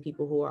helping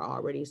people who are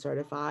already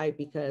certified,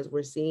 because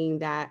we're seeing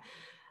that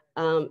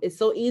it's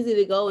so easy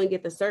to go and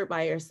get the cert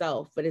by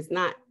yourself, but it's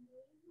not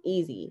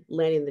easy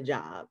landing the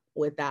job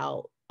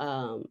without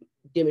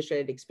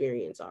demonstrated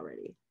experience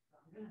already.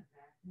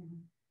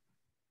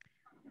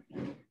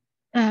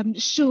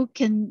 So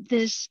can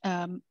this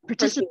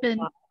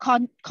participant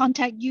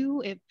contact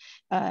you if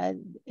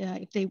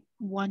they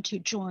want to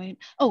join?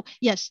 Oh,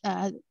 yes.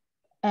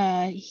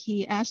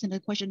 He asked another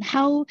question.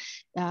 How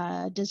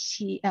does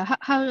he?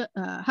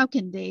 How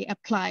can they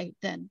apply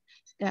then?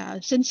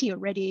 Since he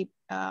already.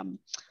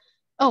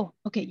 Oh,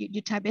 okay.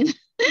 You type in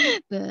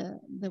the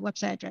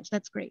website address.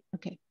 That's great.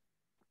 Okay.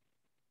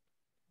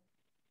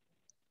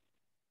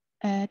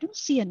 I don't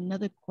see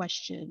another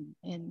question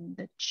in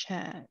the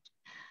chat.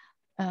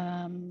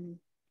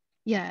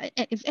 Yeah,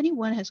 if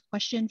anyone has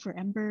question for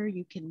Ember,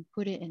 you can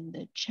put it in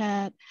the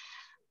chat,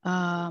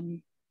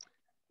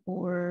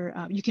 or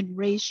you can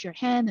raise your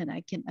hand and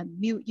I can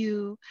unmute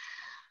you.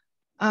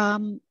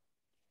 Ember,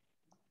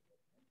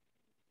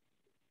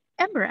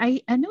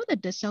 I know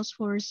that the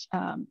Salesforce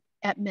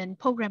admin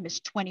program is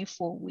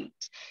 24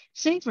 weeks.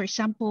 Say, for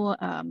example,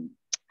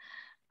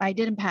 I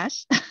didn't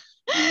pass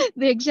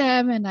the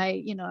exam and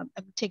I'm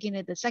taking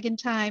it the second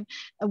time.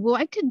 Will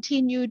I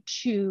continue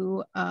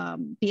to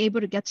be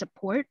able to get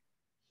support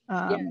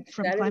from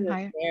Climb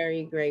Higher?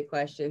 Very great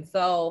question.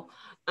 So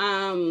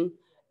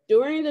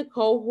during the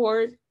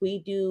cohort, we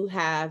do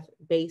have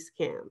base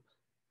camp.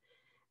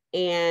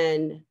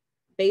 And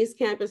base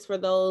camp is for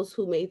those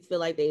who may feel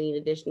like they need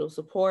additional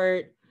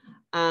support.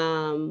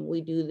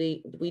 We do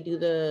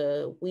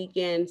the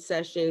weekend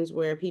sessions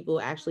where people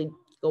actually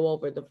go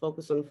over the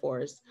focus on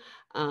force,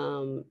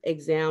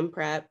 exam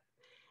prep,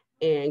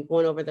 and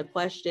going over the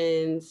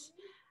questions.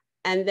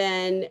 And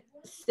then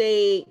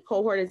say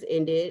cohort has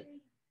ended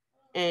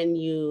and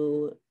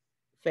you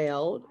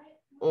failed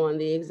on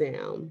the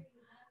exam,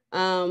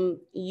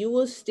 you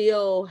will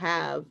still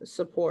have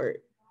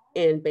support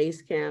in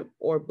base camp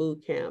or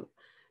boot camp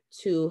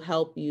to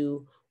help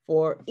you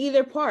for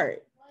either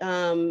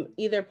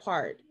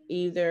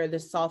the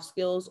soft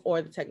skills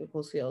or the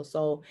technical skills.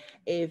 So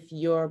if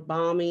you're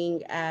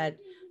bombing at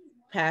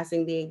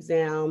passing the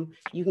exam,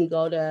 you can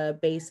go to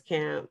base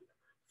camp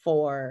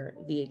for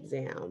the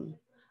exam.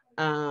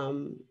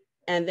 Um,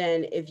 and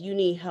then if you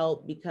need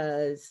help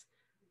because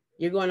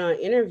you're going on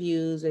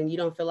interviews and you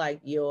don't feel like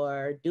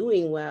you're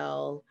doing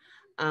well,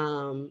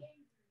 um,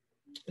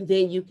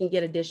 then you can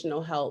get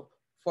additional help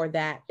for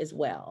that as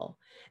well.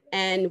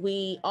 And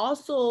we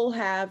also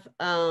have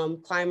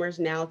climbers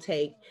now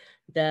take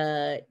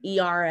the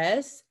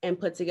ERS and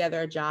put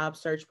together a job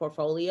search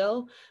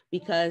portfolio,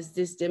 because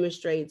this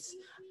demonstrates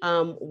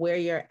where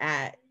you're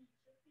at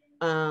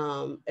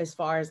as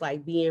far as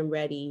like being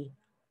ready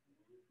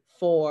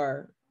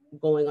for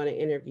going on an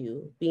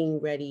interview, being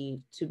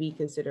ready to be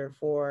considered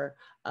for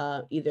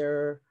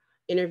either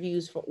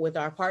interviews with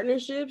our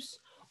partnerships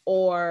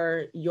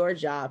or your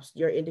jobs,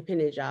 your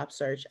independent job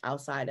search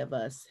outside of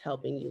us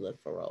helping you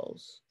look for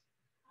roles.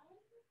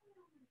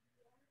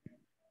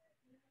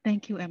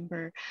 Thank you,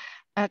 Amber.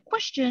 A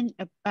question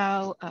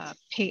about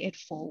pay it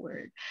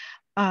forward.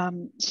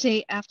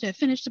 Say after I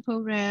finished the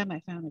program,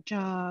 I found a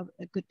job,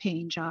 a good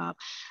paying job,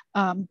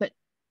 but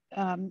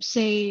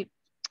say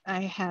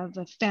I have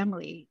a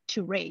family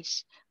to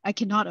raise, I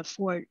cannot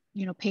afford,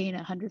 paying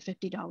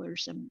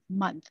 $150 a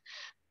month.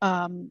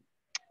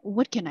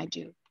 What can I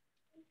do?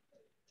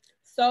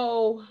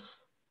 So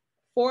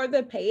for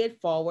the pay it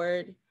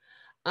forward,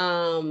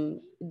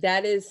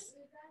 that is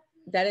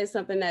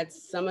something that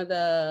some of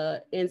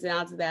the ins and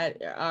outs of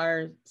that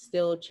are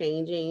still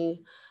changing,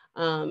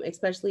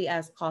 especially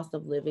as cost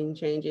of living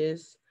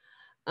changes.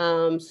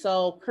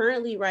 So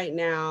currently right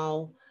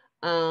now,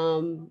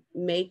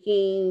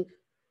 making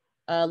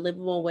a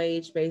livable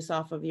wage based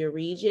off of your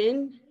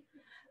region,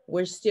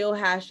 we're still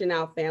hashing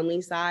out family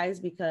size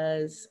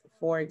because,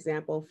 for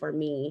example, for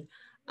me,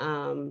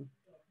 um,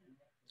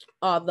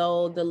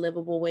 although the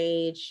livable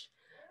wage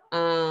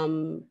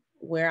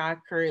where I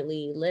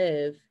currently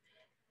live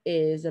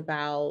is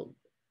about,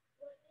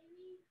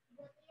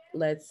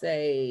 let's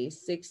say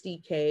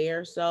 60K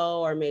or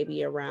so, or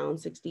maybe around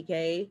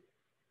 60K.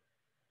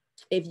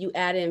 If you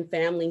add in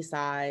family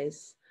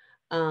size,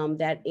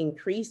 that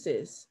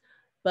increases.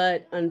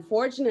 But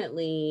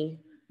unfortunately,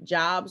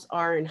 jobs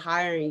aren't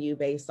hiring you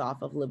based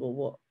off of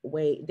livable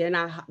wage. They're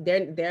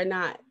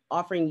not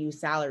offering you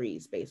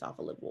salaries based off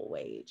of livable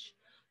wage.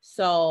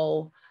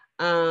 So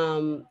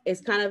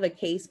it's kind of a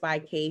case by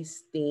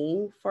case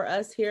thing for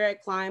us here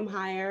at Climb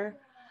Higher.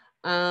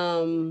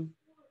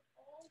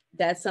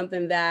 That's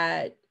something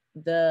that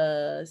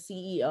the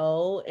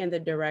CEO and the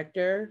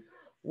director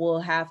will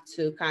have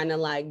to kind of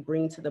like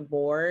bring to the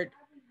board.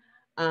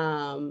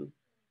 Um,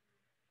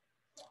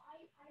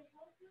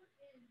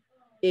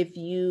 if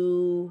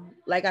you,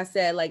 like I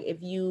said, like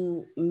if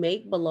you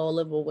make below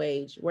livable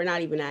wage, we're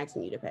not even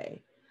asking you to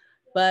pay.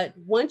 But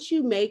once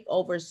you make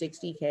over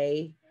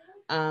 60K,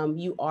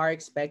 you are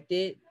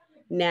expected.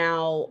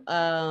 Now,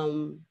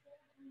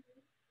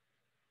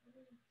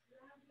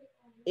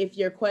 if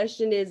your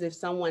question is if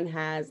someone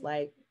has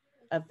like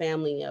a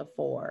family of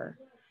four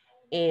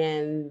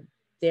and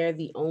they're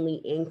the only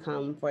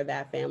income for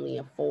that family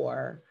of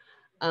four,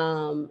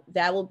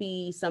 that will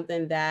be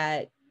something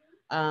that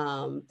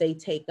they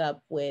take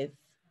up with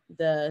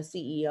the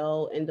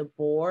CEO and the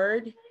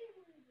board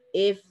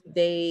if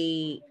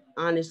they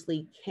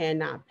honestly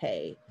cannot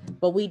pay.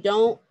 But we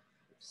don't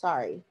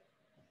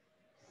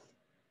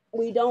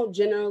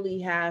generally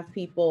have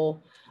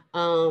people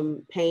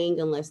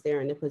paying unless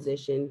they're in a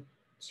position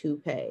to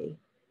pay.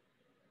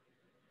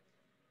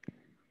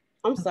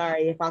 I'm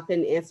sorry if I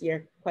couldn't answer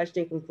your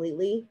question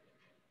completely.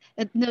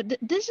 No,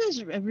 this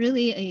is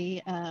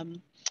really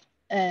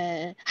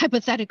a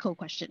hypothetical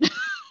question.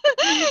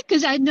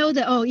 Because I know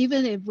that,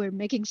 even if we're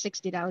making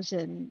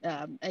 60,000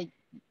 a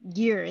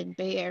year in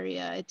Bay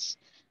Area, it's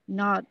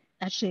not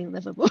actually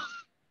livable.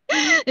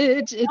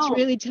 It's No,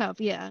 really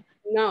tough, yeah.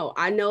 no,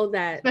 I know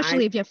that. I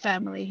Especially if you have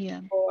family,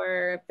 yeah.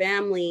 for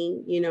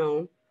family,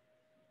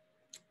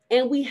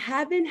 and we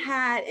haven't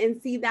had,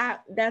 and see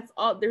that's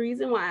all the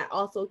reason why I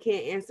also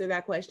can't answer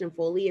that question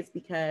fully is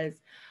because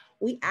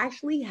we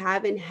actually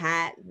haven't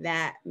had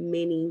that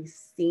many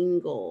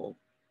single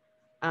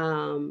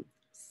parent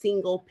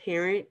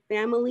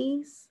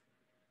families.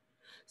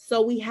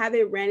 So we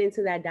haven't ran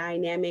into that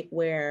dynamic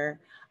where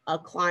a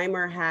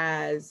climber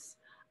has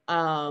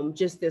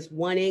just this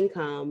one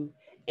income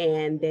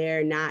and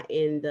they're not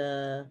in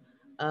the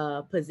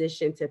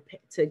position to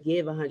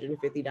give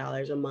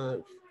 $150 a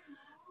month.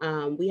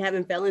 We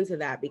haven't fell into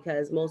that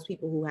because most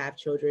people who have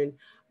children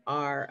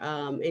are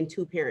in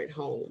two-parent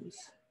homes.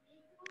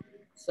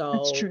 That's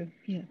So, true,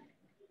 yeah.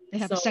 They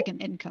have a so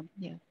second income,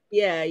 yeah.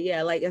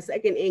 yeah, like a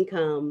second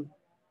income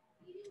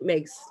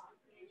makes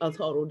a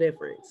total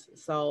difference.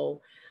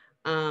 So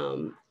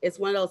It's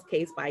one of those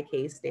case by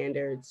case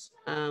standards.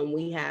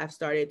 We have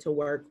started to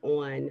work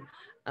on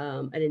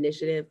an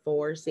initiative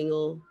for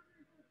single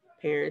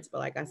parents, but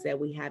like I said,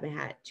 we haven't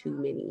had too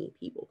many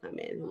people come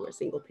in who are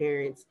single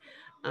parents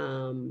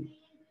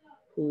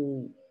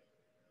who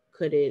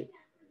couldn't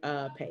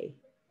pay.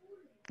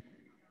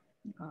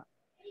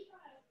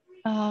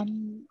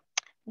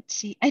 Let's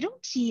see. I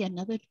don't see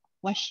another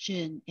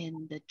question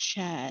in the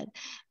chat.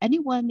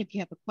 Anyone, if you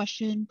have a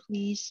question,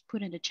 please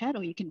put in the chat,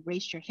 or you can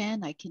raise your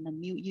hand. I can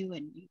unmute you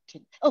and you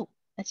can. Oh,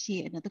 let's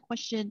see another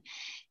question.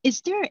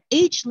 Is there an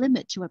age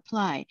limit to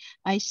apply?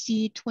 I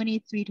see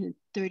 23 to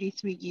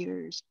 33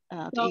 years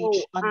of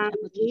age on the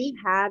application. We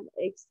have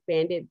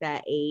expanded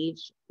that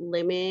age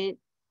limit.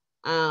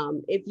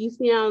 If you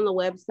see it on the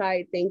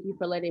website, thank you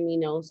for letting me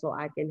know so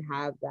I can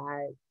have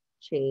that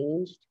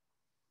changed.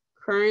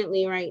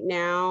 Currently, right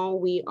now,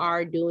 we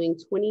are doing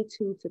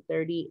 22 to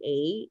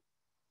 38.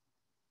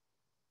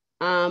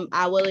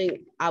 I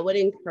would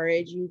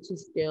encourage you to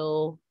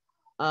still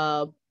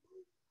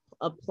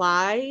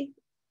apply,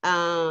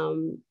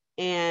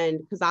 and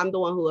because I'm the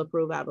one who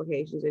approve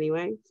applications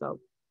anyway, so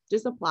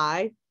just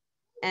apply,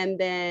 and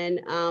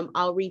then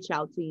I'll reach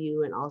out to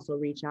you and also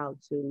reach out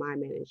to my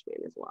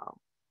management as well.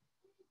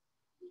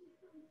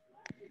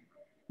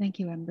 Thank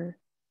you, Amber.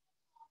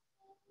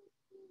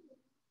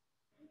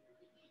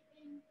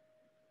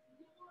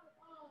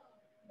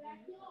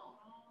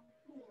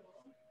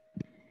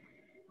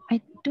 I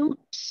don't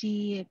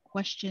see a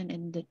question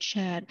in the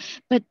chat,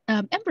 but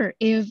Amber,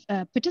 if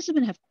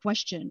participants have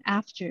question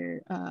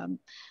after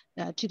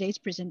today's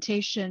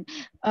presentation,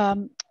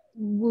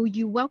 will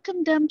you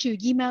welcome them to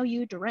email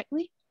you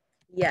directly?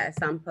 Yes,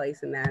 I'm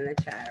placing that in the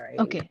chat right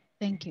now. Okay, now.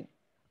 Thank you.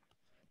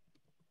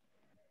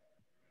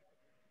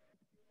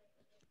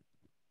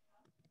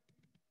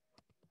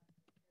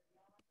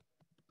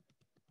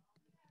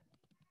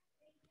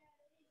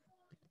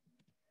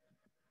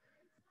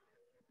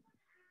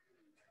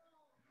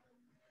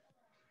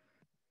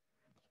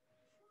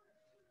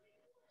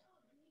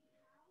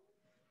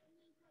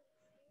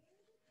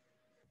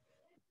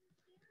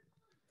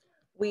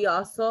 We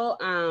also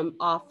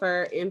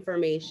offer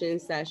information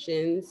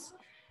sessions.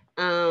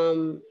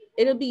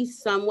 It'll be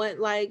somewhat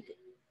like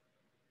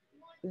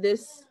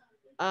this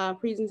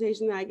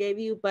presentation that I gave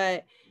you,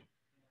 but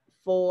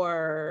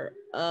for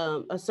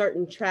a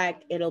certain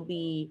track, it'll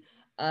be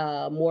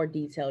more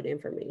detailed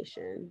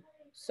information.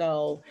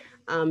 So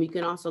you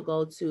can also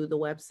go to the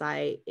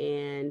website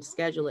and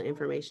schedule an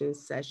information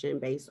session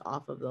based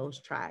off of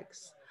those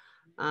tracks.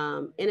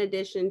 In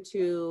addition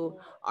to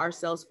our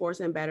Salesforce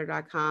and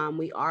Better.com,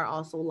 we are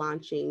also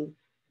launching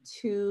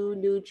 2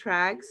 new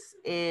tracks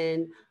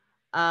in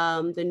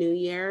the new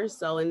year.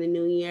 So in the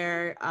new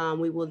year,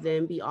 we will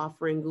then be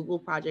offering Google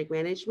Project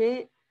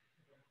Management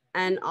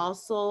and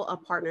also a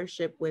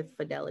partnership with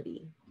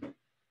Fidelity.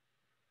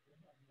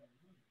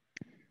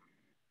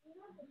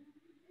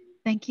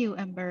 Thank you,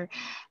 Amber.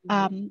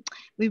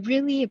 We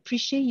really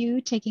appreciate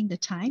you taking the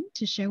time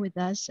to share with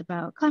us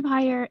about Climb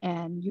Higher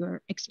and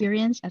your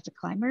experience as a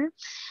climber.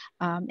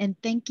 And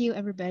thank you,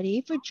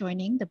 everybody, for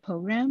joining the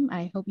program.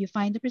 I hope you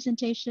find the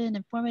presentation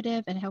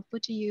informative and helpful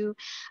to you.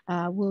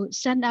 We'll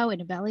send out an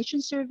evaluation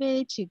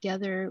survey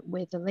together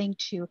with a link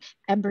to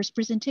Amber's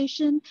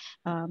presentation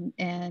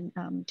and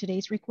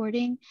today's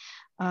recording.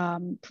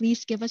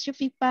 Please give us your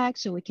feedback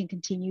so we can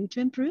continue to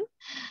improve.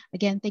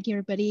 Again, thank you,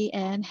 everybody,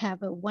 and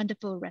have a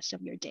wonderful rest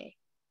of your day.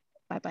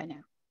 Bye-bye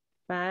now.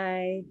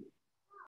 Bye.